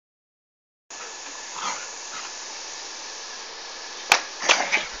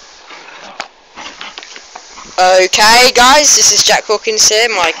Okay guys, this is Jack Hawkins here,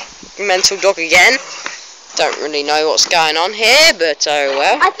 my mental dog again. Don't really know what's going on here, but oh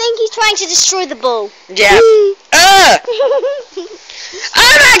well. I think he's trying to destroy the ball. Yeah. Oh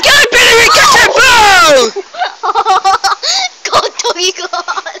my god, Billy, get the ball! God, doggy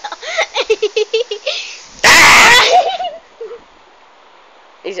God.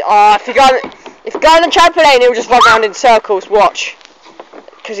 If you go on the trampoline, he'll just run around in circles, watch.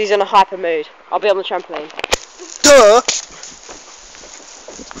 Because he's in a hyper mood. I'll be on the trampoline. Duh!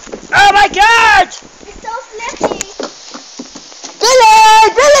 Oh my god! It's so slippy. Billy!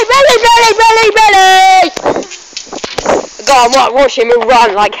 Go on, watch him, he'll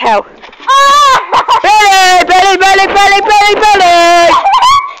run like hell. Oh! Billy!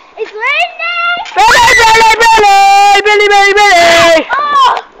 It's raining! Billy!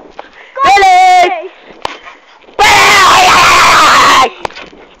 Oh! Billy!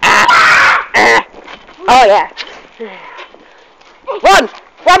 Oh yeah. Run,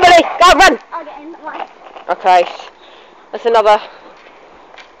 Billy! Go on, run! I'll get in. Right. Okay. That's another.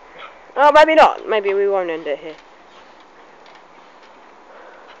 Oh, maybe not. Maybe we won't end it here.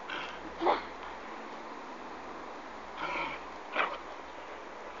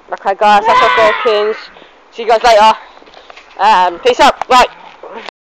 Okay, guys, that's our Hawkins. See you guys later. Peace out. Right.